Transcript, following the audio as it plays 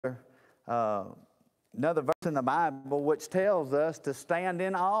another verse in the Bible which tells us to stand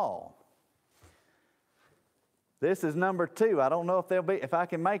in awe. This is number 2. I don't know if I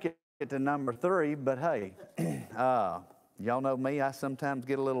can make it to number 3, but hey, y'all know me. I sometimes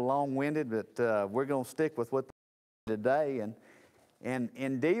get a little long-winded, but we're going to stick with what today and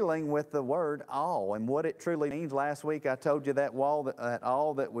in dealing with the word awe and what it truly means. Last week I told you that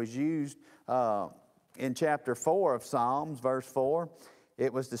awe that was used in chapter 4 of Psalms, verse 4.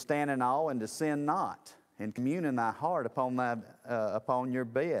 It was to stand in awe and to sin not, and commune in thy heart upon your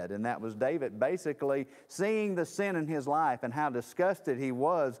bed. And that was David basically seeing the sin in his life and how disgusted he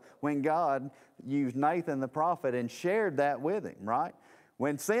was when God used Nathan the prophet and shared that with him, right?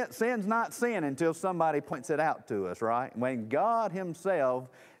 When sin's not sin until somebody points it out to us, right? When God himself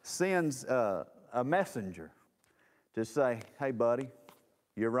sends a messenger to say, hey, buddy,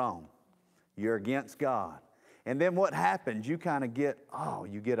 you're wrong. You're against God. And then what happens? You kind of get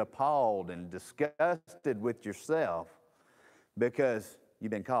appalled and disgusted with yourself because you've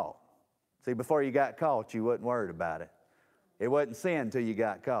been caught. See, before you got caught, you wasn't worried about it. It wasn't sin until you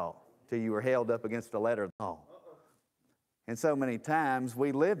got caught, till you were held up against the letter of the law. And so many times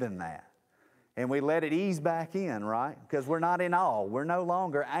we live in that. And we let it ease back in, right? Because we're not in awe. We're no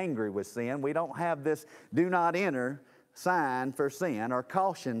longer angry with sin. We don't have this do not enter sign for sin or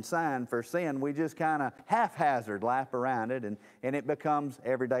caution sign for sin. We just kind of haphazard lap around it, and it becomes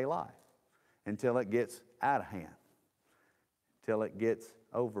everyday life until it gets out of hand, till it gets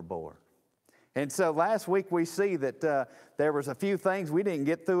overboard. And so last week we see that there was a few things. We didn't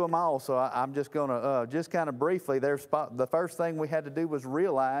get through them all, so I'm just going to just kind of briefly. The first thing we had to do was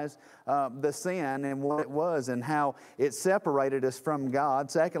realize the sin and what it was and how it separated us from God.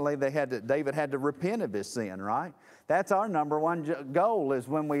 Secondly, David had to repent of his sin, right? That's our number one goal, is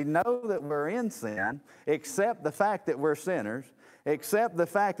when we know that we're in sin, accept the fact that we're sinners, accept the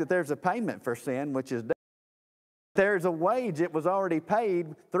fact that there's a payment for sin, which is death. There's a wage that was already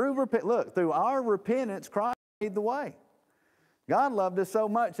paid through our repentance. Christ made the way. God loved us so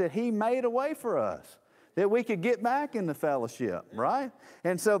much that he made a way for us that we could get back in the fellowship, right?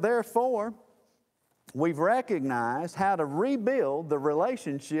 And so therefore, we've recognized how to rebuild the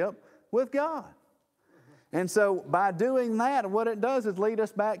relationship with God. And so by doing that, what it does is lead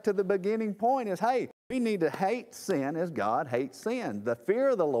us back to the beginning point is, hey, we need to hate sin as God hates sin. The fear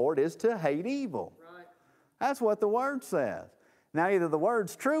of the Lord is to hate evil. That's what the Word says. Now, either the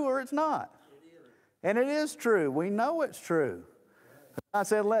Word's true or it's not. And it is true. We know it's true. I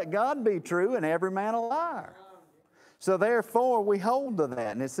said, let God be true and every man a liar. So therefore, we hold to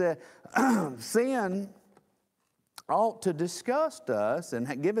that. And it said, sin ought to disgust us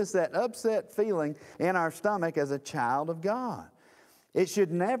and give us that upset feeling in our stomach as a child of God. It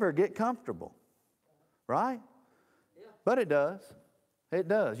should never get comfortable. Right? But it does. It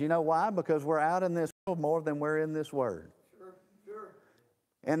does. You know why? Because we're out in this world more than we're in this Word. Sure.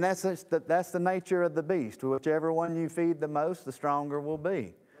 And that's the nature of the beast. Whichever one you feed the most, the stronger will be.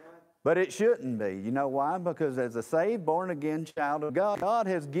 Right. But it shouldn't be. You know why? Because as a saved, born-again child of God, God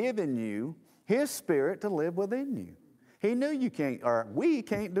has given you His Spirit to live within you. He knew you can't, or we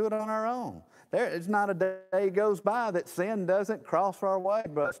can't do it on our own. There's not a day goes by that sin doesn't cross our way,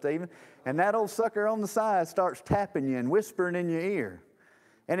 Brother Stephen. And that old sucker on the side starts tapping you and whispering in your ear.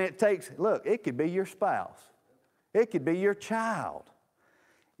 And it could be your spouse. It could be your child.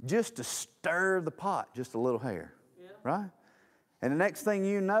 Just to stir the pot just a little hair, right? And the next thing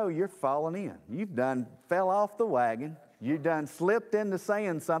you know, you're falling in. You've done fell off the wagon. You've done slipped into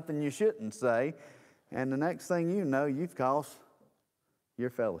saying something you shouldn't say. And the next thing you know, you've cost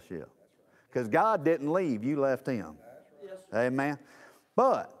your fellowship. Because God didn't leave, you left Him. Amen.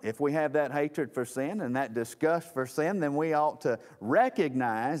 But if we have that hatred for sin and that disgust for sin, then we ought to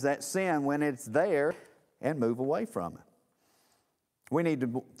recognize that sin when it's there and move away from it.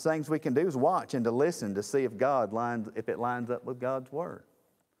 Things we can do is watch and to listen to see if it lines up with God's Word.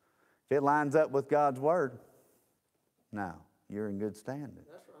 If it lines up with God's Word, now you're in good standing.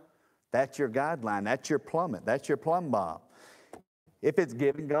 That's right. That's your guideline. That's your plummet. That's your plumb bob. If it's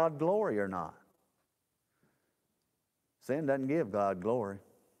giving God glory or not. Sin doesn't give God glory.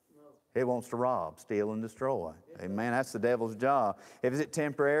 No. It wants to rob, steal, and destroy. Amen. That's the devil's job. Is it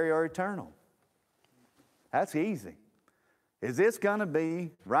temporary or eternal? That's easy. Is this going to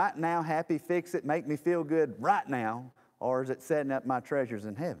be right now, happy, fix it, make me feel good right now? Or is it setting up my treasures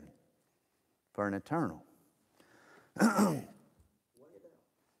in heaven for an eternal?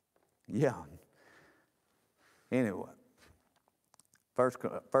 Yeah. Anyway. 1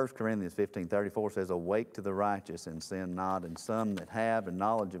 Corinthians 15:34 says, awake to the righteous and sin not, and some that have a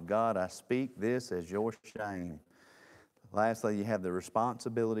knowledge of God, I speak this as your shame. Lastly, you have the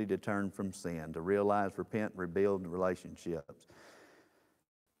responsibility to turn from sin, to realize, repent, rebuild relationships.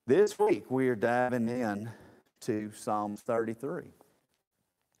 This week, we are diving in to Psalms 33.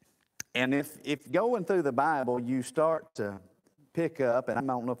 And if going through the Bible, you start to pick up, and I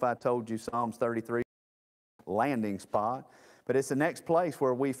don't know if I told you Psalms 33 landing spot, but it's the next place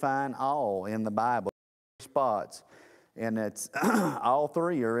where we find all in the Bible spots. And it's all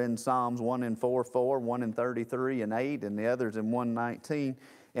three are in Psalms 1 and 4, 1 and 33 and 8, and the others in 119.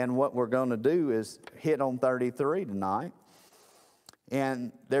 And what we're going to do is hit on 33 tonight.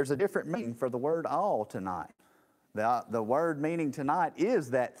 And there's a different meaning for the word all tonight. The word meaning tonight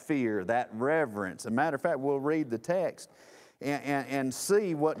is that fear, that reverence. As a matter of fact, we'll read the text and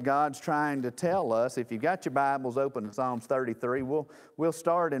see what God's trying to tell us. If you've got your Bibles open to Psalms 33, we'll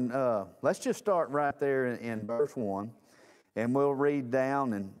start in, let's just start right there in verse 1. And we'll read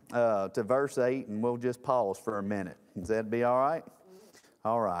down to verse 8, and we'll just pause for a minute. Does that be all right?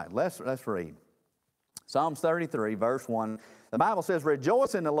 All right, let's read. Psalms 33, verse 1. The Bible says,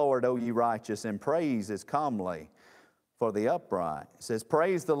 "Rejoice in the Lord, O ye righteous, and praise His comely for the upright." It says,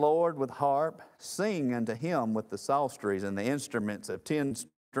 "Praise the Lord with harp, sing unto Him with the psalteries and the instruments of 10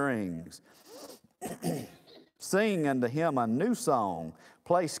 strings. Sing unto Him a new song,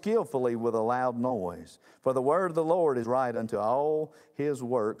 play skillfully with a loud noise. For the word of the Lord is right unto all His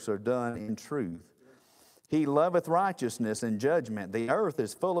works are done in truth. He loveth righteousness and judgment. The earth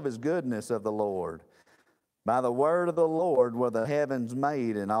is full of His goodness of the Lord. By the word of the Lord were the heavens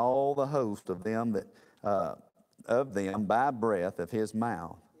made, and all the host of them by breath of His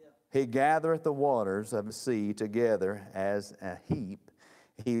mouth. He gathereth the waters of the sea together as a heap.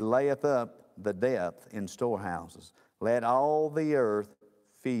 He layeth up the depth in storehouses. Let all the earth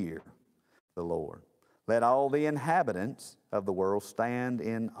fear the Lord. Let all the inhabitants of the world stand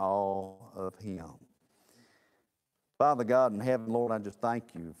in awe of Him." Father God in heaven, Lord, I just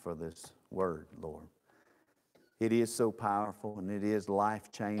thank You for this word, Lord. It is so powerful, and it is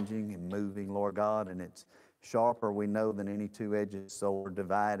life-changing and moving, Lord God, and it's sharper, we know, than any two-edged sword,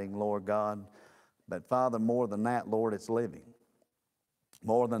 dividing, Lord God. But Father, more than that, Lord, it's living.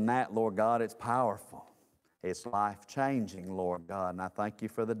 More than that, Lord God, it's powerful. It's life-changing, Lord God, and I thank You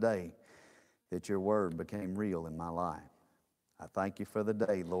for the day that Your word became real in my life. I thank You for the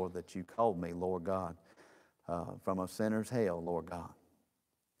day, Lord, that You called me, Lord God, from a sinner's hell, Lord God,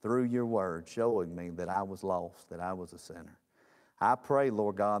 through Your word, showing me that I was lost, that I was a sinner. I pray,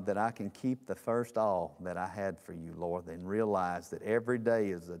 Lord God, that I can keep the first awe that I had for You, Lord, and realize that every day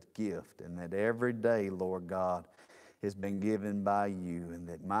is a gift, and that every day, Lord God, has been given by You, and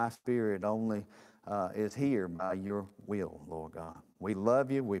that my spirit only is here by Your will, Lord God. We love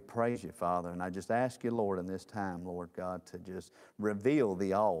You, we praise You, Father, and I just ask You, Lord, in this time, Lord God, to just reveal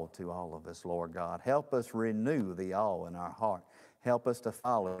the awe to all of us, Lord God. Help us renew the awe in our heart. Help us to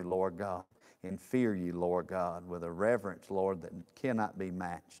follow You, Lord God, and fear You, Lord God, with a reverence, Lord, that cannot be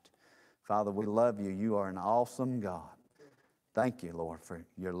matched. Father, we love You. You are an awesome God. Thank You, Lord, for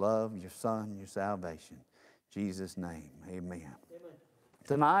Your love, Your Son, Your salvation. In Jesus' name, amen.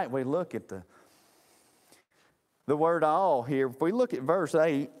 Tonight we look at the word all here. If we look at verse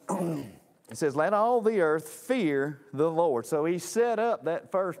 8, it says, "Let all the earth fear the Lord." So He set up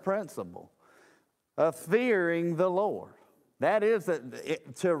that first principle of fearing the Lord. That is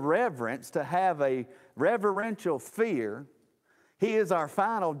to reverence, to have a reverential fear. He is our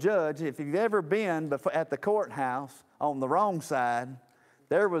final judge. If you've ever been at the courthouse on the wrong side,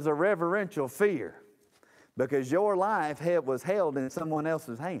 there was a reverential fear because your life was held in someone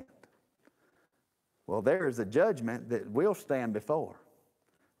else's hand. Well, there is a judgment that we'll stand before,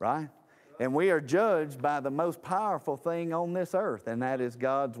 right? And we are judged by the most powerful thing on this earth, and that is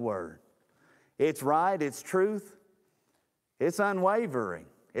God's word. It's right, it's truth. It's unwavering.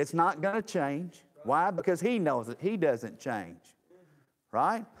 It's not going to change. Why? Because He knows it. He doesn't change.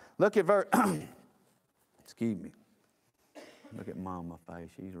 Right? Look at verse... Excuse me. Look at Mama's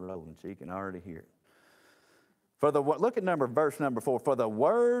face. She's rolling. She can already hear it. Look at verse number 4. "For the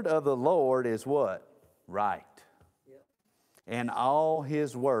word of the Lord is" what? Right. Yep. "And all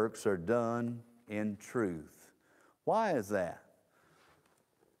His works are done in truth." Why is that?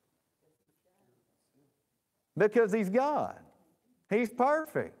 Because He's God. He's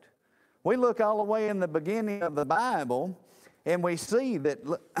perfect. We look all the way in the beginning of the Bible, and we see that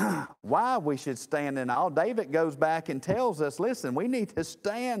why we should stand in awe. David goes back and tells us, listen, we need to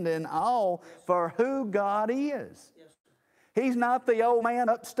stand in awe for who God is. He's not the old man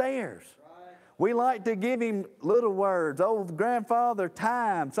upstairs. We like to give Him little words, old grandfather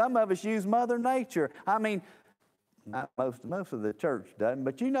time. Some of us use Mother Nature. I mean, not most of the church doesn't,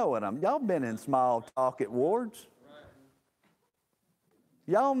 but you know what y'all been in small talk at wards.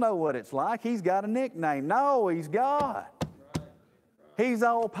 Y'all know what it's like. He's got a nickname. No, he's God. He's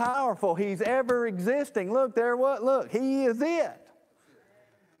all powerful. He's ever existing. Look there, what? Look, he is it.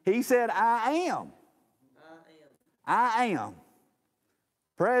 He said, I am. I am.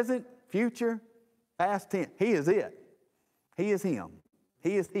 Present, future, past tense. He is it. He is him.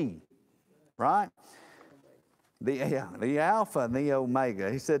 He is he. Right? The Alpha and the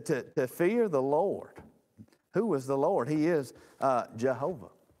Omega. He said to fear the Lord. Who is the Lord? He is Jehovah.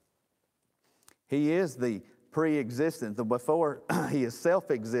 He is the pre-existent, the before, he is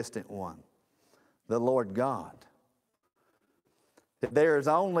self-existent one, the Lord God. There is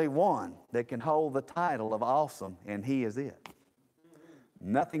only one that can hold the title of awesome, and he is it.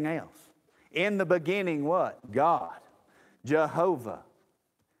 Nothing else. In the beginning, what? God, Jehovah,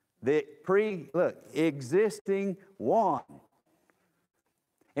 the existing one.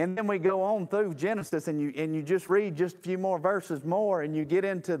 And then we go on through Genesis and you just read just a few more verses more and you get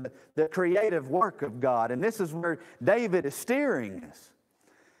into the creative work of God. And this is where David is steering us.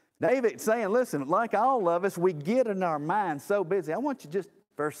 David's saying, listen, like all of us, we get in our minds so busy. I want you just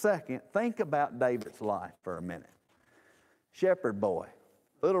for a second, think about David's life for a minute. Shepherd boy,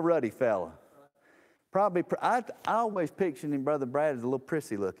 little ruddy fella. Probably, I always pictured him, Brother Brad, as a little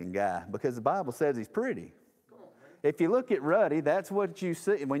prissy looking guy because the Bible says he's pretty. If you look at ruddy, that's what you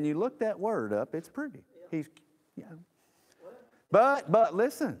see. When you look that word up, it's pretty. He's, you know. But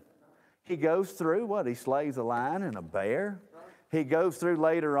listen, he goes through what? He slays a lion and a bear. He goes through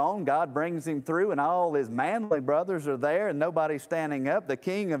later on. God brings him through, and all his manly brothers are there, and nobody's standing up. The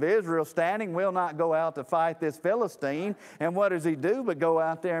king of Israel standing will not go out to fight this Philistine. And what does he do but go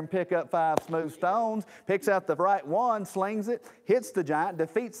out there and pick up 5 smooth stones, picks out the right one, slings it, hits the giant,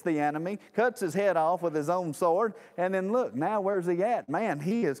 defeats the enemy, cuts his head off with his own sword, and then look, now where's he at? Man,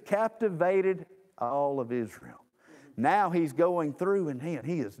 he has captivated all of Israel. Now he's going through, and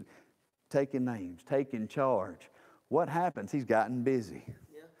he is taking names, taking charge. What happens? He's gotten busy.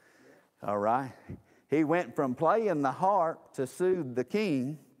 All right? He went from playing the harp to soothe the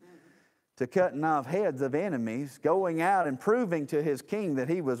king to cutting off heads of enemies, going out and proving to his king that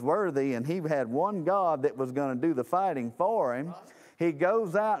he was worthy and he had one God that was going to do the fighting for him. He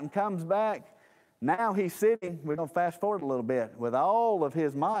goes out and comes back. Now he's sitting, we're going to fast forward a little bit, with all of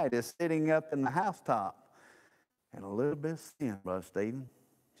his might is sitting up in the housetop. And a little bit of sin, Brother Stephen,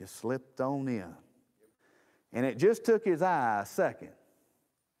 just slipped on in. And it just took his eye a second.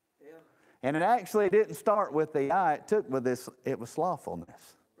 Yeah. And it actually didn't start with the eye. It was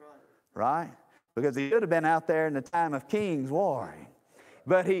slothfulness. Right? Because he should have been out there in the time of kings warring.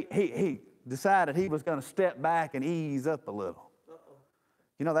 But he decided he was going to step back and ease up a little.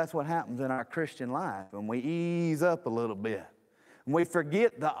 You know, that's what happens in our Christian life when we ease up a little bit. And we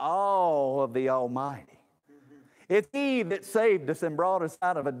forget the awe of the Almighty. It's He that saved us and brought us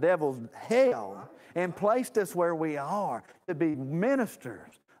out of a devil's hell and placed us where we are to be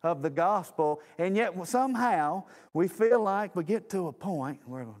ministers of the gospel, and yet somehow we feel like we get to a point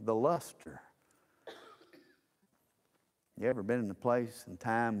where the luster. You ever been in a place and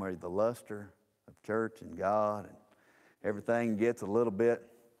time where the luster of church and God and everything gets a little bit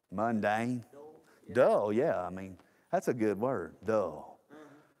mundane? Dull, yeah. I mean, that's a good word, dull.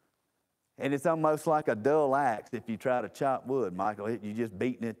 And it's almost like a dull axe if you try to chop wood, Michael. You're just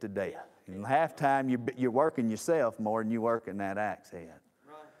beating it to death. And half time you're working yourself more than you're working that axe head.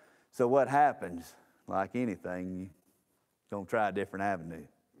 Right. So what happens? Like anything, you're going to try a different avenue.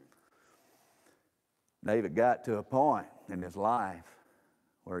 David got to a point in his life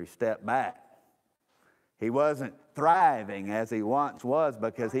where he stepped back. He wasn't thriving as he once was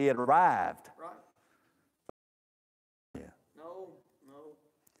because he had arrived. Right. Yeah. No.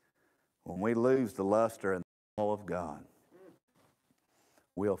 When we lose the luster and the awe of God,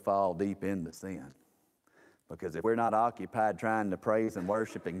 we'll fall deep into sin. Because if we're not occupied trying to praise and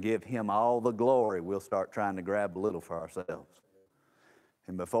worship and give Him all the glory, we'll start trying to grab a little for ourselves.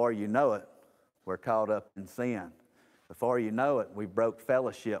 And before you know it, we're caught up in sin. Before you know it, we broke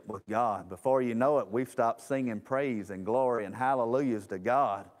fellowship with God. Before you know it, we've stopped singing praise and glory and hallelujahs to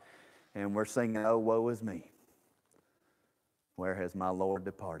God. And we're singing, oh, woe is me. Where has my Lord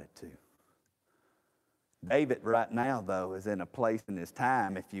departed to? David right now, though, is in a place in his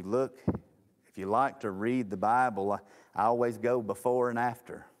time. If you like to read the Bible, I always go before and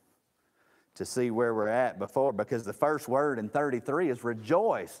after to see where we're at before, because the first word in 33 is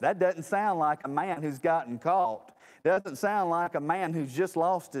rejoice. That doesn't sound like a man who's gotten caught. It doesn't sound like a man who's just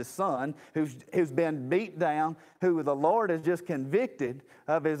lost his son, who's been beat down, who the Lord has just convicted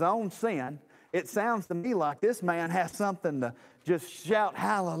of his own sin. It sounds to me like this man has something to just shout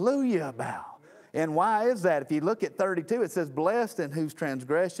hallelujah about. And why is that? If you look at 32, it says, blessed and whose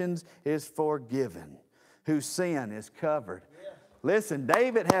transgressions is forgiven, whose sin is covered. Listen,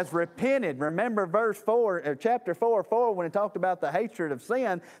 David has repented. Remember verse 4, or chapter 4, when he talked about the hatred of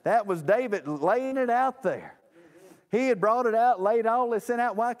sin, that was David laying it out there. He had brought it out, laid all this sin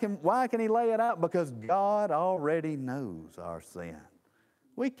out. Why can he lay it out? Because God already knows our sin.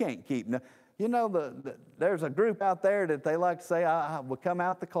 We can't keep... You know, there's a group out there that they like to say, I will come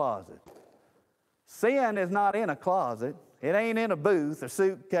out the closet. Sin is not in a closet. It ain't in a booth, a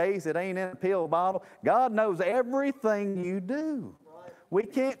suitcase. It ain't in a pill bottle. God knows everything you do. Right. We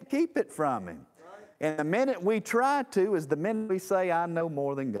can't keep it from Him. Right. And the minute we try to is the minute we say, I know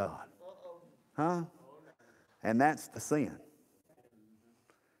more than God. Huh? And that's the sin.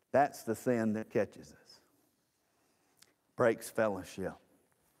 That's the sin that catches us. Breaks fellowship.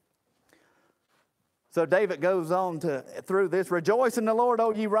 So David goes on through this, rejoice in the Lord,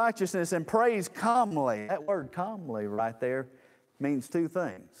 O ye righteousness, and praise calmly. That word calmly right there means two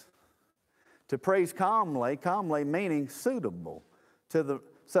things. To praise calmly meaning suitable.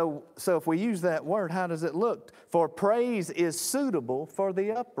 So if we use that word, how does it look? For praise is suitable for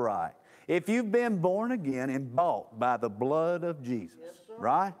the upright. If you've been born again and bought by the blood of Jesus, yes,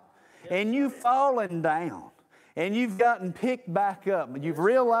 right? Yes, and you've fallen down. And you've gotten picked back up. You've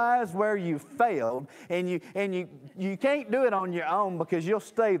realized where you failed. And you can't do it on your own because you'll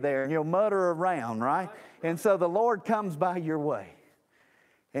stay there and you'll mutter around, right? And so the Lord comes by your way.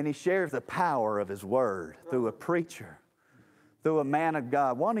 And He shares the power of His Word through a preacher, through a man of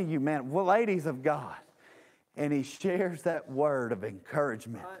God, one of you men, ladies of God. And He shares that word of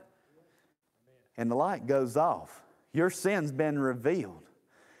encouragement. And the light goes off. Your sin's been revealed.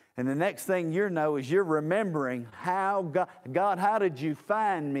 And the next thing you know is you're remembering how God, how did you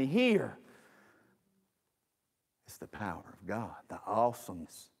find me here? It's the power of God, the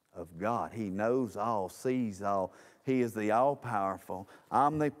awesomeness of God. He knows all, sees all. He is the all-powerful,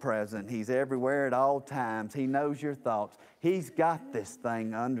 omnipresent. He's everywhere at all times. He knows your thoughts. He's got this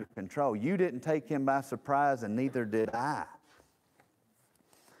thing under control. You didn't take Him by surprise, and neither did I.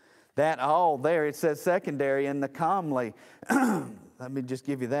 That all there, it says secondary in the calmly. Let me just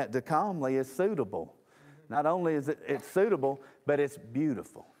give you that. The calmly is suitable. Not only is it's suitable, but it's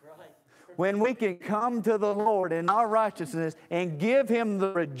beautiful. When we can come to the Lord in our righteousness and give Him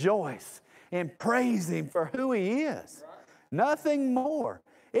the rejoice and praise Him for who He is. Nothing more.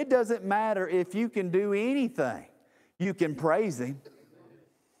 It doesn't matter if you can do anything. You can praise Him.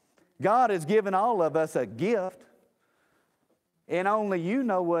 God has given all of us a gift. And only you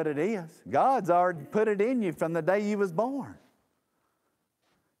know what it is. God's already put it in you from the day you was born.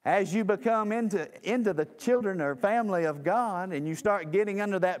 As you become into the children or family of God and you start getting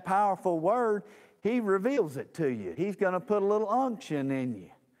under that powerful word, He reveals it to you. He's going to put a little unction in you.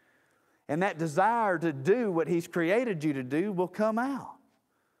 And that desire to do what He's created you to do will come out.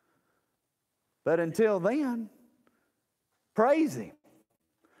 But until then, praise Him.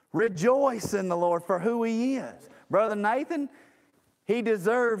 Rejoice in the Lord for who He is. Brother Nathan, he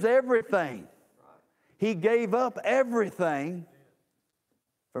deserves everything. He gave up everything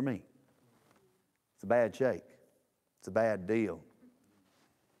for me. It's a bad shake. It's a bad deal.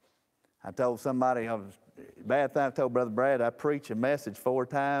 I told somebody, bad thing I told Brother Brad, I preach a message 4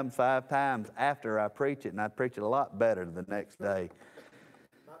 times, 5 times after I preach it, and I preach it a lot better the next day.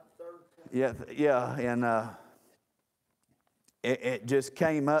 Yeah, and it just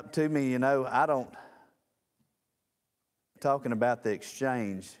came up to me, talking about the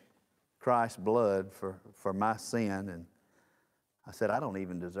exchange, Christ's blood for my sin, and I said, I don't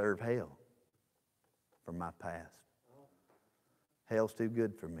even deserve hell for my past. Hell's too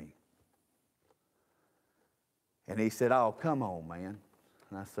good for me. And he said, oh, come on, man.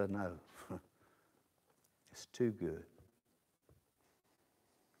 And I said, no, it's too good.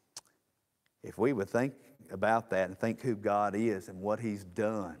 If we would think about that and think who God is and what He's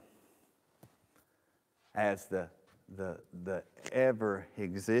done as the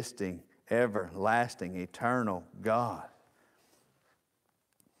ever-existing, everlasting, eternal God,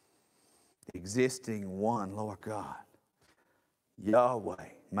 existing one, Lord God, Yahweh,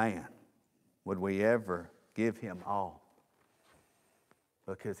 man, would we ever give Him all?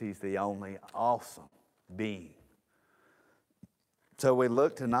 Because He's the only awesome being. So we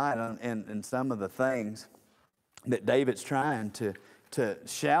look tonight in some of the things that David's trying to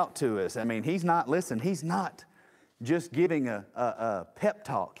shout to us. I mean, he's not just giving a pep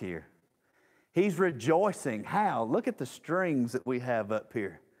talk here. He's rejoicing. How? Look at the strings that we have up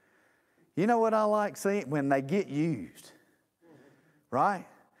here. You know what I like seeing? When they get used. Right?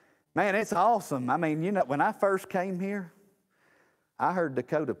 Man, it's awesome. I mean, when I first came here, I heard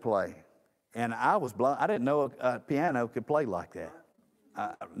Dakota play. And I was blown. I didn't know a piano could play like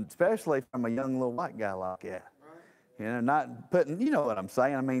that, especially from a young little white guy like that. You know, not putting, you know what I'm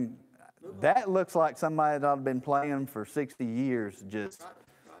saying. I mean, that looks like somebody that I've been playing for 60 years, just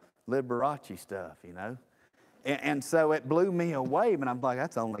Liberace stuff, you know. And so it blew me away, but I'm like,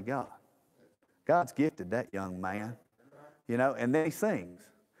 that's only God. God's gifted that young man, you know, and then he sings.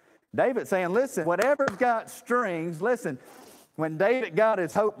 David saying, listen, whatever's got strings, listen, when David got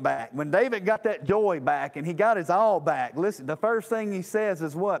his hope back, when David got that joy back and he got his all back, listen, the first thing he says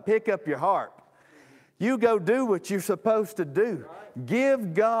is what? Pick up your harp. You go do what you're supposed to do.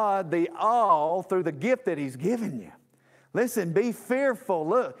 Give God the all through the gift that he's given you. Listen, be fearful.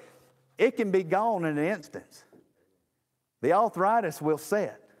 Look, it can be gone in an instant. The arthritis will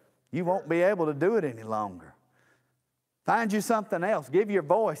set. You won't be able to do it any longer. Find you something else. Give your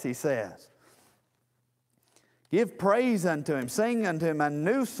voice, he says. Give praise unto him. Sing unto him a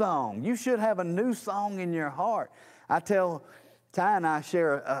new song. You should have a new song in your heart. I tell Ty and I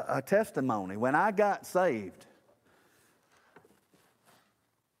share a testimony. When I got saved,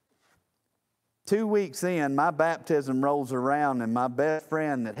 2 weeks in, my baptism rolls around, and my best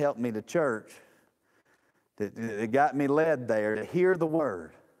friend that helped me to church, that got me led there to hear the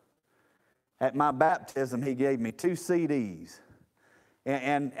word. At my baptism, he gave me 2 CDs.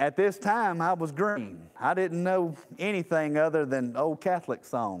 And at this time, I was green. I didn't know anything other than old Catholic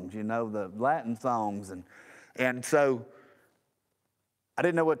songs, you know, the Latin songs. And so I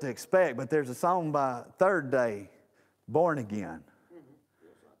didn't know what to expect, but there's a song by Third Day, Born Again.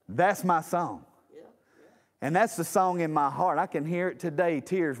 That's my song. And that's the song in my heart. I can hear it today.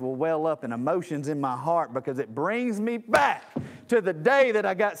 Tears will well up and emotions in my heart because it brings me back to the day that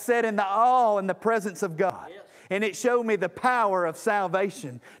I got set in the awe in the presence of God. Yes. And it showed me the power of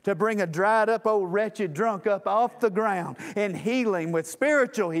salvation to bring a dried up old wretched drunk up off the ground and heal him with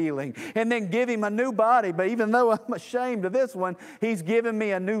spiritual healing and then give him a new body. But even though I'm ashamed of this one, he's given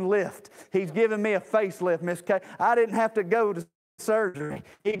me a new lift. He's given me a facelift, Miss Kay. I didn't have to go to surgery.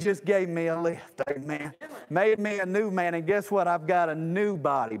 He just gave me a lift, amen. Made me a new man, and guess what? I've got a new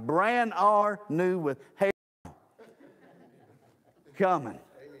body, brand new with hair coming.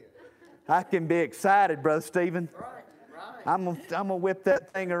 I can be excited, Brother Stephen. I'm gonna whip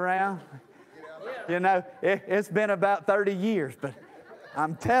that thing around. You know, it's been about 30 years, but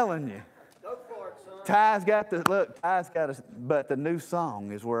I'm telling you, Ty's got but the new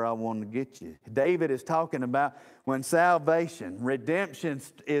song is where I want to get you. David is talking about when salvation, redemption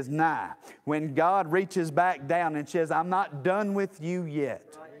is nigh. When God reaches back down and says, I'm not done with you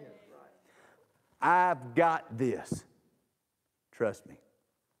yet. I've got this. Trust me.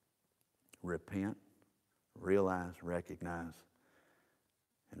 Repent, realize, recognize,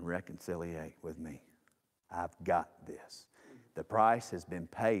 and reconciliate with me. I've got this. The price has been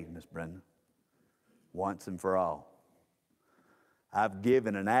paid, Miss Brenda. Once and for all. I've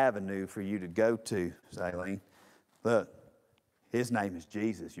given an avenue for you to go to, Zaylene. Look, his name is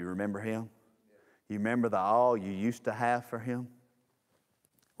Jesus. You remember him? You remember the all you used to have for him?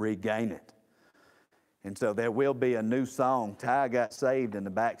 Regain it. And so there will be a new song. Ty got saved in the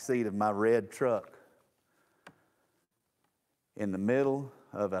back seat of my red truck in the middle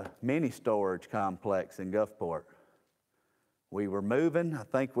of a mini storage complex in Gulfport. We were moving. I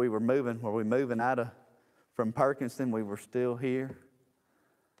think we were moving. Were we moving from Perkinston? We were still here.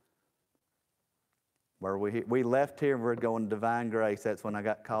 We left here and we're going to Divine Grace. That's when I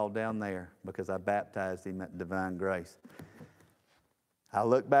got called down there because I baptized him at Divine Grace. I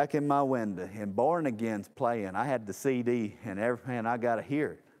look back in my window and Born Again's playing. I had the CD and I got to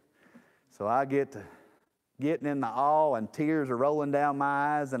hear it. So I get to getting in the awe and tears are rolling down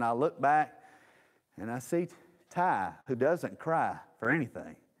my eyes, and I look back and I see Ty, who doesn't cry for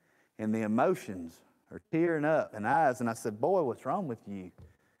anything, and the emotions are tearing up in eyes. And I said, boy, what's wrong with you?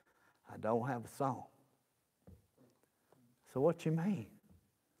 I don't have a song. So what you mean?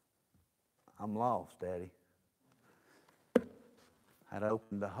 I'm lost, Daddy. I'd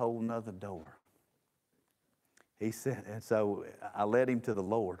opened a whole nother door. He said, and so I led him to the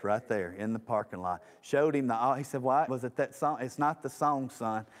Lord right there in the parking lot. Showed him he said, why was it that song? It's not the song,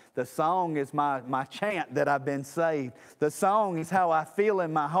 son. The song is my chant that I've been saved. The song is how I feel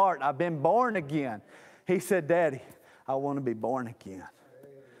in my heart. I've been born again. He said, Daddy, I want to be born again.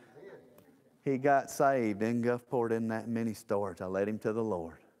 He got saved in Gulfport in that mini storage. I led him to the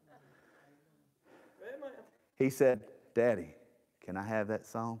Lord. He said, Daddy, can I have that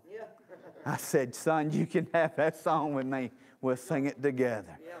song? Yeah. I said, son, you can have that song with me. We'll sing it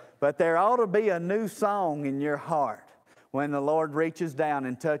together. Yeah. But there ought to be a new song in your heart when the Lord reaches down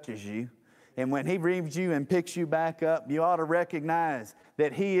and touches you And when He reaves you and picks you back up, you ought to recognize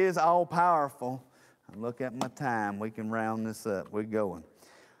that He is all-powerful. Look at my time. We can round this up. We're going.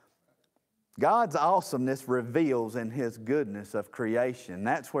 God's awesomeness reveals in His goodness of creation.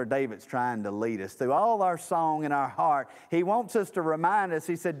 That's where David's trying to lead us. Through all our song in our heart, he wants us to remind us.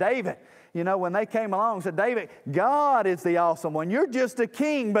 He said, David, you know, when they came along, he said, David, God is the awesome one. You're just a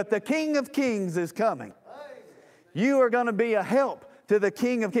king, but the King of Kings is coming. You are going to be a help to the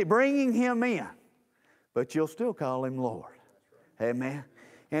King of Kings, bringing Him in. But you'll still call Him Lord. Amen.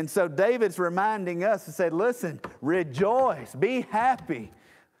 And so David's reminding us to say, listen, rejoice, be happy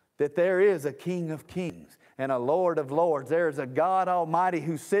that there is a King of Kings and a Lord of Lords. There is a God Almighty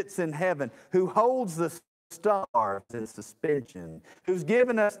who sits in heaven, who holds the stars in suspension, who's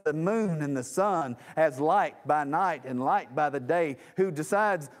given us the moon and the sun as light by night and light by the day, who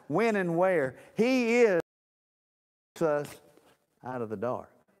decides when and where. He is us out of the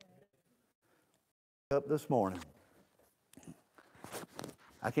dark. Up this morning.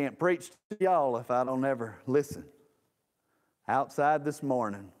 I can't preach to y'all if I don't ever listen. Outside this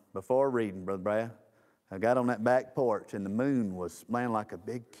morning, before reading, Brother Brad, I got on that back porch and the moon was laying like a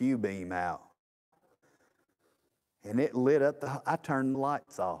big Q-beam out. And it lit up, I turned the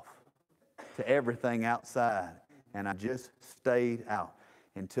lights off to everything outside. And I just stayed out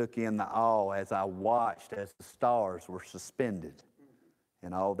and took in the awe as I watched as the stars were suspended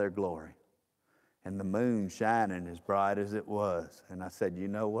in all their glory. And the moon shining as bright as it was. And I said, you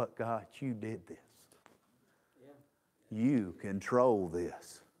know what, God? You did this. You control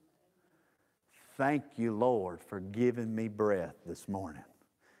this. Thank you, Lord, for giving me breath this morning,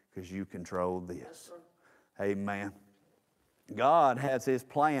 because you control this. Amen. God has His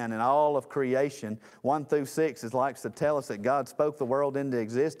plan in all of creation. 1 through 6 is likes to tell us that God spoke the world into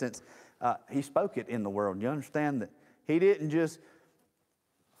existence. He spoke it in the world. You understand that He didn't just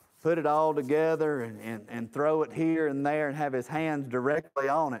put it all together and throw it here and there and have His hands directly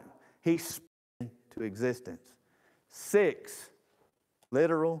on it. He spoke it into existence. 6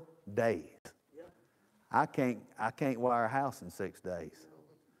 literal days. I can't wire a house in 6 days.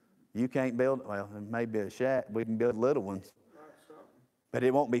 You can't build, well, maybe a shack. We can build little ones. But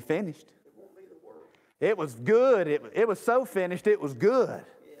it won't be finished. It was good. It was so finished, it was good.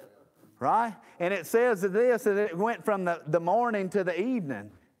 Right? And it says that it went from the morning to the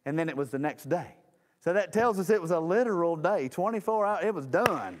evening, and then it was the next day. So that tells us it was a literal day, 24 hours, it was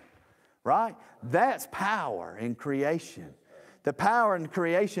done. Right? That's power in creation. The power in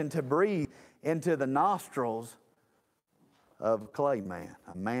creation to breathe into the nostrils of clay man,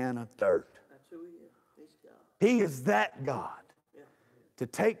 a man of dirt. That's who He is. He's God. He is that God. Yeah. To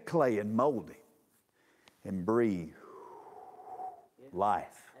take clay and mold him and breathe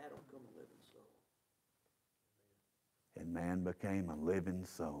life. Adam become a living soul. And man became a living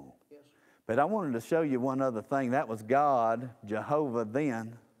soul. Yes. But I wanted to show you one other thing. That was God, Jehovah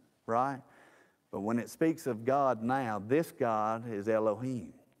then, right? But when it speaks of God now, this God is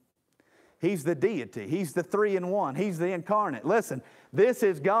Elohim. He's the deity. He's the 3-in-1. He's the incarnate. Listen, this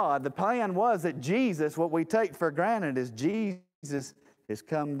is God. The plan was that Jesus, what we take for granted is Jesus has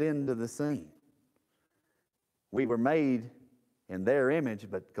come into the scene. We were made in their image,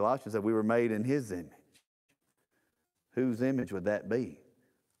 but Colossians said we were made in His image. Whose image would that be?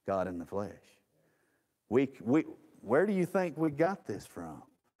 God in the flesh. Where do you think we got this from?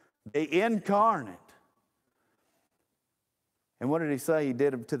 The incarnate. And what did He say He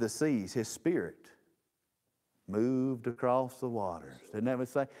did to the seas? His Spirit moved across the waters. Didn't that what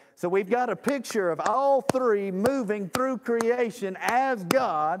it say? So we've got a picture of all three moving through creation as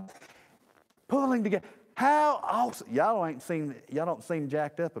God, pulling together. How awesome. Y'all don't seem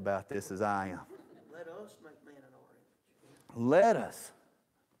jacked up about this as I am. Let us make man in our image. Let us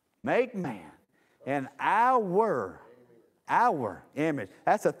make man in our image.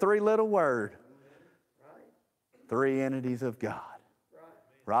 That's a 3-letter word. 3 entities of God.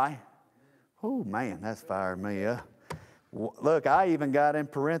 Right? Oh, man, that's fired me up. Look, I even got in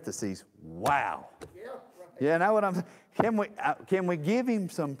parentheses, wow. Yeah, right. You know what I'm saying? Can we give Him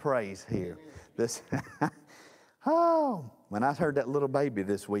some praise here? This, oh, when I heard that little baby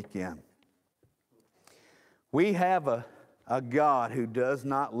this weekend, we have a God who does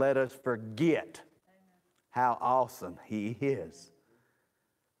not let us forget how awesome He is.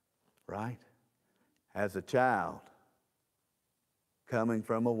 Right? As a child coming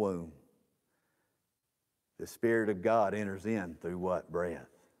from a womb, the Spirit of God enters in through what breath?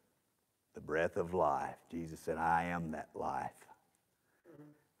 The breath of life. Jesus said, I am that life.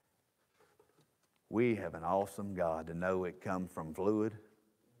 We have an awesome God to know it come from fluid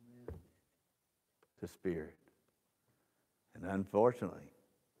to spirit. And unfortunately,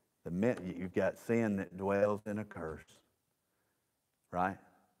 You've got sin that dwells in a curse. Right?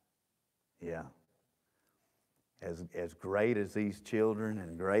 Yeah. As great as these children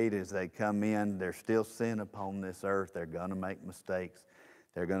and great as they come in, there's still sin upon this earth. They're going to make mistakes.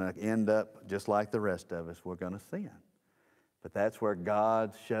 They're going to end up just like the rest of us. We're going to sin. But that's where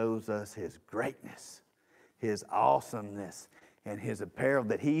God shows us His greatness, His awesomeness, and His apparel,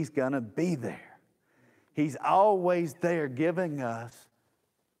 that He's going to be there. He's always there giving us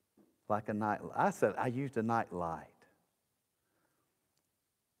like a night light. I used a night light.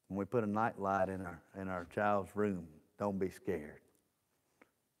 When we put a night light in our child's room, don't be scared.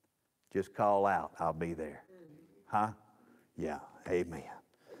 Just call out, I'll be there. Huh? Yeah, amen.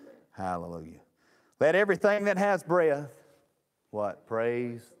 Hallelujah. Let everything that has breath, what?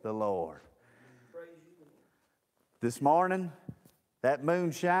 Praise the Lord. This morning, that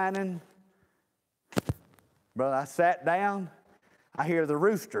moon shining, brother, I sat down, I hear the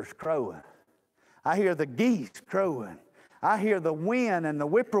roosters crowing. I hear the geese crowing. I hear the wind and the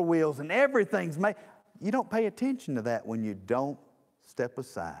whippoorwills and everything's made. You don't pay attention to that when you don't step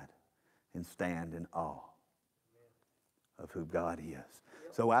aside and stand in awe of who God is.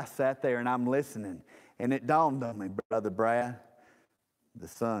 So I sat there and I'm listening, and it dawned on me, Brother Brad, the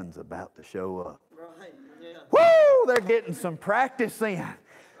sun's about to show up. Right, yeah. Woo! They're getting some practice in. Right.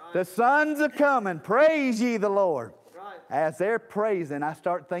 The suns are coming. Praise ye the Lord. Right. As they're praising, I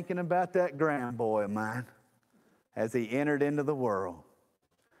start thinking about that grandboy of mine as he entered into the world.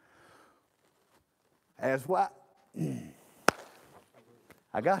 As what?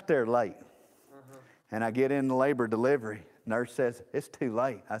 I got there late. And I get in the labor delivery. Nurse says, it's too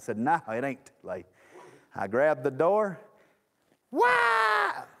late. I said, no, it ain't too late. I grabbed the door.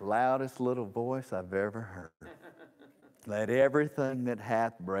 Wah! Loudest little voice I've ever heard. Let everything that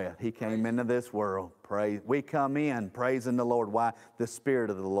hath breath. He came into this world. Praise. We come in praising the Lord. Why? The Spirit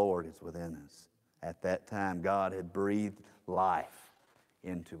of the Lord is within us. At that time, God had breathed life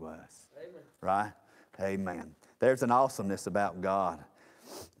into us. Amen. Right? Amen. There's an awesomeness about God.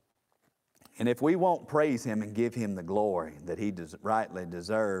 And if we won't praise Him and give Him the glory that He rightly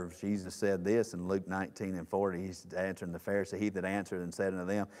deserves, Jesus said this in Luke 19:40. He's answering the Pharisee, he that answered and said unto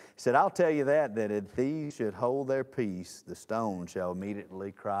them, He said, I'll tell you that if these should hold their peace, the stone shall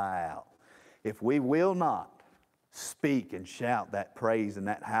immediately cry out. If we will not speak and shout that praise and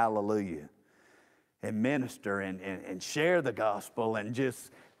that hallelujah, and minister and share the gospel and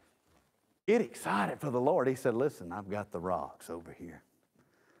just get excited for the Lord. He said, listen, I've got the rocks over here.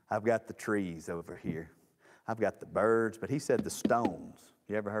 I've got the trees over here. I've got the birds. But he said the stones.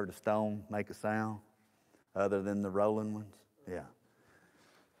 You ever heard a stone make a sound other than the rolling ones? Yeah.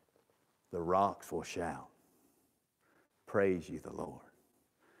 The rocks will shout. Praise you, the Lord.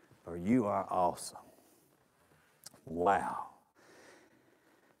 For you are awesome. Wow.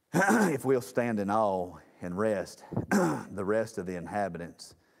 If we'll stand in awe and rest, the rest of the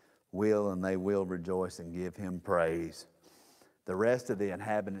inhabitants will and they will rejoice and give Him praise. The rest of the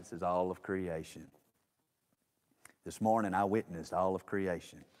inhabitants is all of creation. This morning I witnessed all of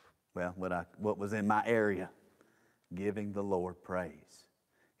creation. Well, what was in my area, giving the Lord praise.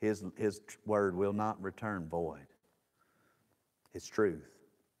 His word will not return void. It's truth.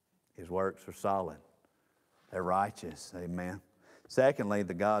 His works are solid. They're righteous. Amen. Secondly,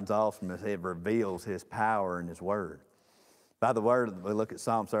 the God's awesomeness, it reveals His power in His word. By the word, we look at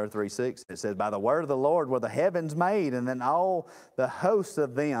Psalm 33:6. It says, by the word of the Lord were the heavens made, and then all the hosts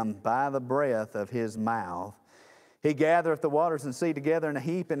of them by the breath of His mouth. He gathereth the waters and sea together in a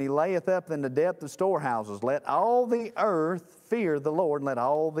heap, and He layeth up in the depth of storehouses. Let all the earth fear the Lord, and let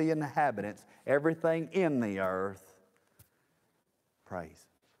all the inhabitants, everything in the earth, praise.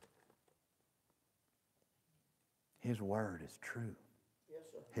 His word is true. Yes,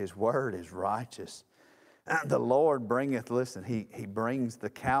 sir. His word is righteous. The Lord bringeth, listen, He brings the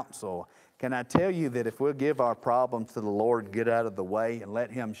counsel. Can I tell you that if we'll give our problems to the Lord, get out of the way, and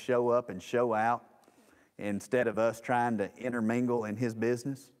let Him show up and show out instead of us trying to intermingle in His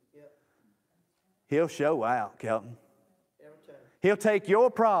business? Yep. He'll show out, Kelton. Every time. He'll take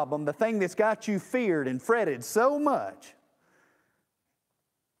your problem, the thing that's got you feared and fretted so much,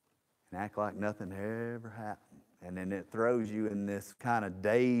 and act like nothing ever happened. And then it throws you in this kind of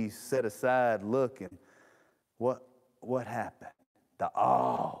dazed, set-aside look, and what happened? The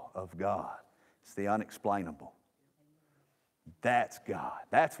awe of God. It's the unexplainable. That's God.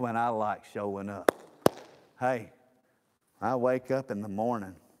 That's when I like showing up. Hey, I wake up in the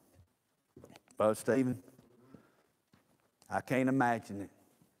morning, Brother Stephen, I can't imagine it.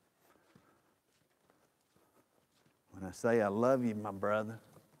 When I say I love you, my brother,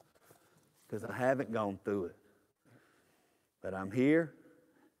 because I haven't gone through it. But I'm here,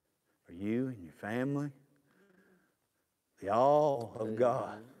 for you and your family. The all of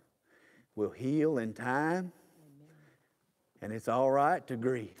God will heal in time, and it's all right to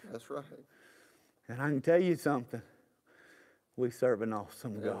grieve. That's right. And I can tell you something. We serve an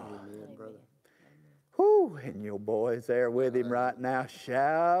awesome God. Amen, brother. Whew, and your boy's there with him right now,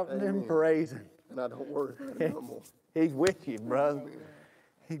 shouting and praising. And I don't worry about it no more. He's with you, brother.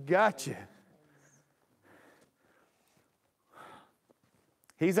 He got you.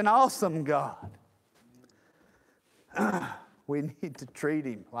 He's an awesome God. We need to treat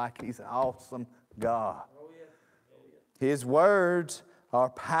him like he's an awesome God. His words are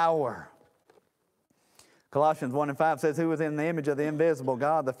power. Colossians 1:5 says, who was in the image of the invisible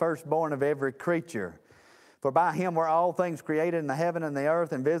God, the firstborn of every creature. For by him were all things created in the heaven and the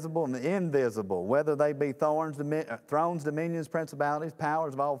earth, invisible and invisible, whether they be thrones, dominions, principalities,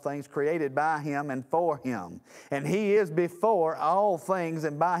 powers of all things, created by him and for him. And he is before all things,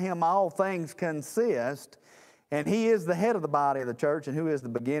 and by him all things consist. And he is the head of the body of the church, and who is the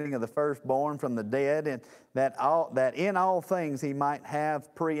beginning of the firstborn from the dead, and that in all things he might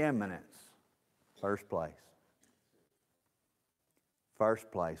have preeminence. First place.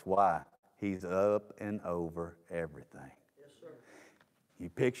 First place. Why? He's up and over everything. Yes, sir. You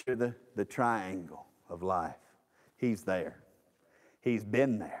picture the triangle of life. He's there. He's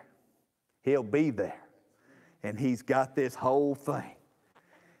been there. He'll be there. And he's got this whole thing.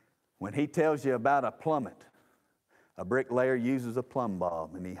 When he tells you about a plummet, a bricklayer uses a plumb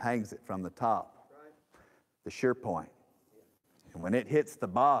bob and he hangs it from the top, the shear point. And when it hits the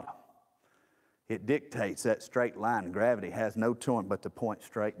bottom, it dictates that straight line. Gravity has no choice but to point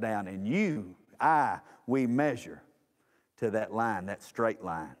straight down. And we measure to that line, that straight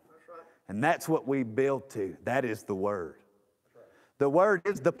line. And that's what we build to. That is the Word. The Word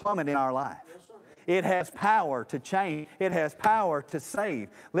is the plummet in our life. It has power to change. It has power to save.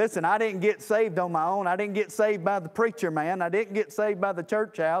 Listen, I didn't get saved on my own. I didn't get saved by the preacher man. I didn't get saved by the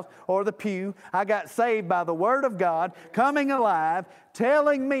church house or the pew. I got saved by the Word of God coming alive,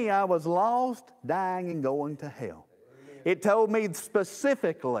 telling me I was lost, dying, and going to hell. It told me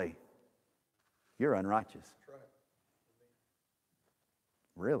specifically, you're unrighteous.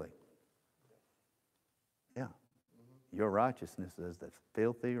 Really? Yeah. Your righteousness is the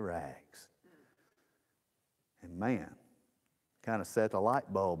filthy rags. And man, kind of set the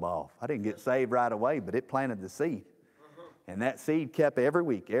light bulb off. I didn't get saved right away, but it planted the seed. And that seed kept every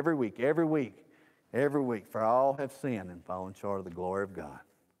week, for all have sinned and fallen short of the glory of God.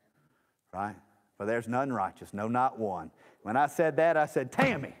 Right? For there's none righteous, no, not one. When I said that, I said,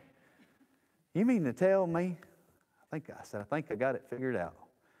 Tammy, you mean to tell me? I think I got it figured out.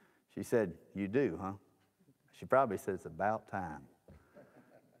 She said, you do, huh? She probably said, it's about time.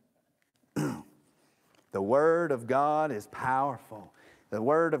 The Word of God is powerful. The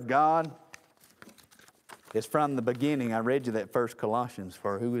Word of God is from the beginning. I read you that first Colossians,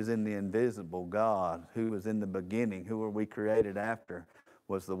 for who is in the invisible God, who was in the beginning, who were we created after,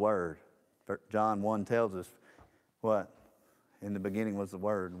 was the Word. John 1 tells us what? In the beginning was the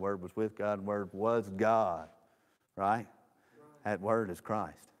Word. The Word was with God. The Word was God. Right? That Word is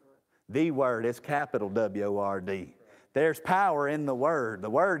Christ. The Word is capital W-O-R-D. There's power in the Word. The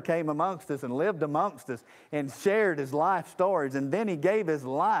Word came amongst us and lived amongst us and shared His life stories. And then He gave His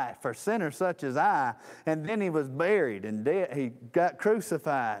life for sinners such as I. And then He was buried and dead. He got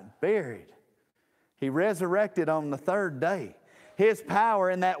crucified, buried. He resurrected on the third day. His power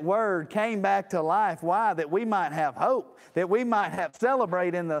in that Word came back to life. Why? That we might have hope. That we might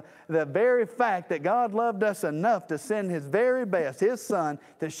celebrate in the very fact that God loved us enough to send His very best, His Son,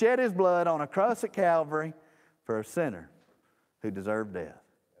 to shed His blood on a cross at Calvary for a sinner who deserved death,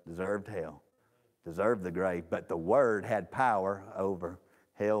 deserved hell, deserved the grave. But the Word had power over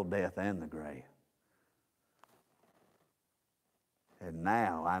hell, death, and the grave. And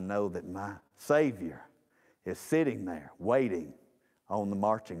now I know that my Savior is sitting there waiting on the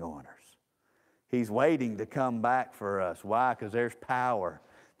marching orders. He's waiting to come back for us. Why? Because there's power.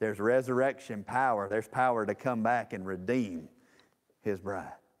 There's resurrection power. There's power to come back and redeem His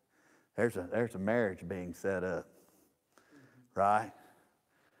bride. There's a marriage being set up, right?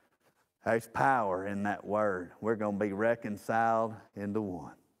 There's power in that Word. We're going to be reconciled into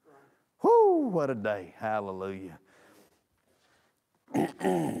one. Whoo, what a day. Hallelujah.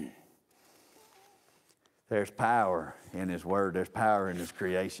 There's power in His Word. There's power in His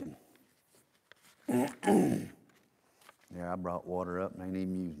creation. Yeah, I brought water up and ain't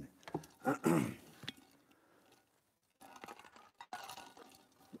even using it.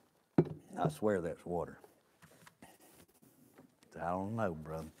 I swear that's water. I don't know,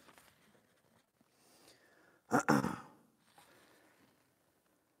 brother.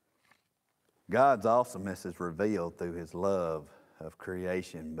 God's awesomeness is revealed through his love of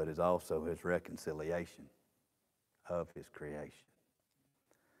creation, but is also his reconciliation of his creation.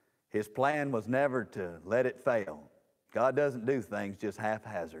 His plan was never to let it fail. God doesn't do things just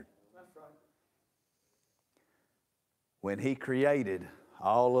haphazard. That's right. When he created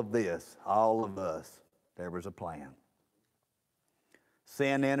all of this, all of us, there was a plan.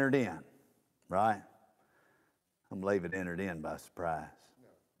 Sin entered in, right? I believe it entered in by surprise.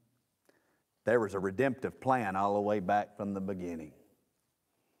 There was a redemptive plan all the way back from the beginning.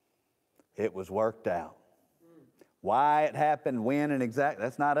 It was worked out. Why it happened, when, and exactly,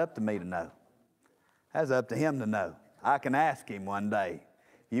 that's not up to me to know. That's up to him to know. I can ask him one day.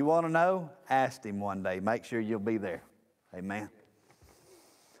 You want to know? Ask him one day. Make sure you'll be there. Amen.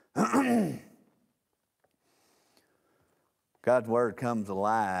 God's Word comes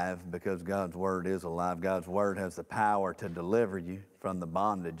alive because God's Word is alive. God's Word has the power to deliver you from the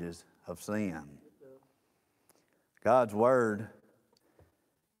bondages of sin. God's Word,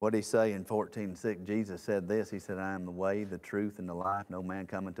 what did he say in 14:6? Jesus said this. He said, I am the way, the truth, and the life. No man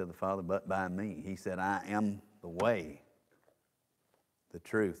coming to the Father but by me. He said, I am the way, the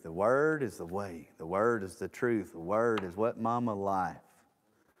truth. The Word is the way. The Word is the truth. The Word is what, Mama? Life.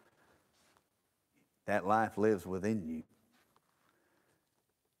 That life lives within you.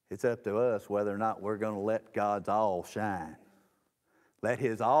 It's up to us whether or not we're going to let God's all shine. Let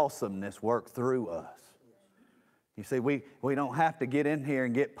his awesomeness work through us. You see, we don't have to get in here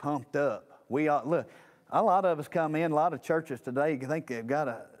and get pumped up. Look, a lot of us come in, a lot of churches today think they've got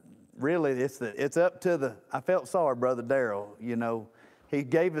to, really, it's up to the, I felt sorry, Brother Darrell, you know. He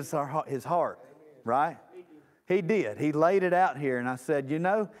gave us his heart, right? He did. He laid it out here, and I said, you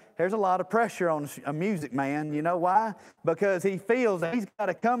know, there's a lot of pressure on a music man. You know why? Because he feels that he's got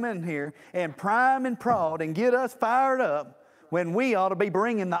to come in here and prime and prod and get us fired up when we ought to be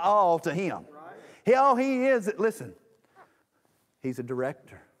bringing the all to him. All he is, listen, he's a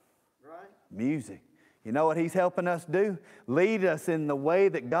director. Music. You know what he's helping us do? Lead us in the way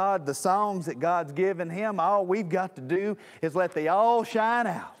that God, the songs that God's given him, all we've got to do is let the all shine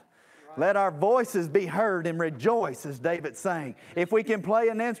out. Let our voices be heard and rejoice, as David sang. If we can play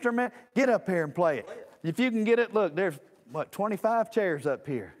an instrument, get up here and play it. If you can get it, look, there's, 25 chairs up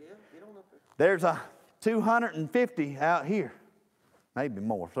here. There's 250 out here. Maybe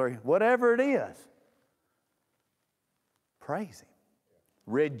more, 3, whatever it is. Praise him.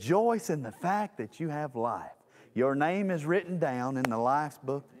 Rejoice in the fact that you have life. Your name is written down in the life's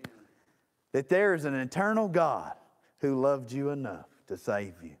book. That there is an eternal God who loved you enough to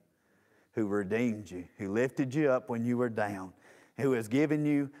save you, who redeemed you, who lifted you up when you were down, who has given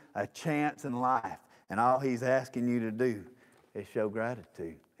you a chance in life. And all he's asking you to do is show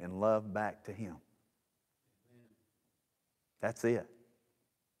gratitude and love back to him. That's it.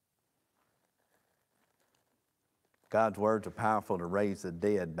 God's words are powerful to raise the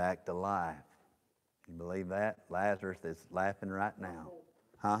dead back to life. You believe that? Lazarus is laughing right now.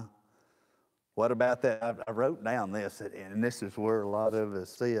 Huh? What about that? I wrote down this, and this is where a lot of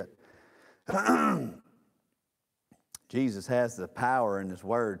us see it. Jesus has the power in his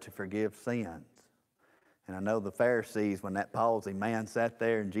word to forgive sins. And I know the Pharisees, when that palsy man sat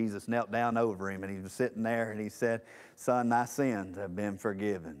there and Jesus knelt down over him and he was sitting there and he said, Son, thy sins have been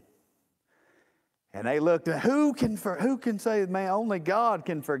forgiven. And they looked at, who can say, man, only God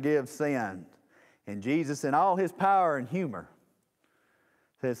can forgive sin. And Jesus, in all his power and humor,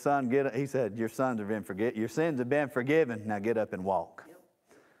 said, son, he said, your sins have been forgiven. Your sins have been forgiven. Now get up and walk. Yep.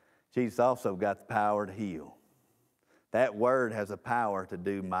 Jesus also got the power to heal. That word has a power to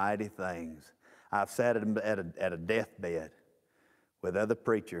do mighty things. I've sat at a deathbed with other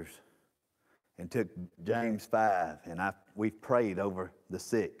preachers and took James 5, and we've prayed over the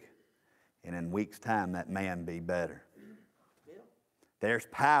sick. And in a week's time, that man be better. There's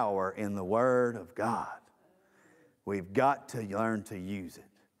power in the Word of God. We've got to learn to use it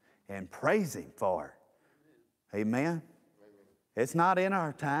and praise him for it. Amen? It's not in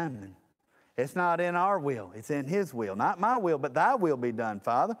our timing. It's not in our will. It's in his will. Not my will, but thy will be done,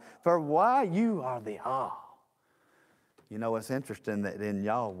 Father. For why you are the all. You know, it's interesting that in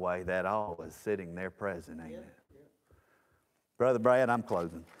Yahweh, that all is sitting there present, ain't it? Brother Brad, I'm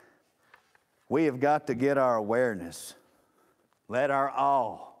closing. We have got to get our awareness. Let our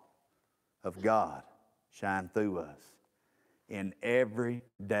awe of God shine through us in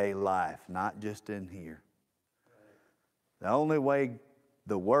everyday life, not just in here. The only way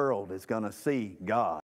the world is going to see God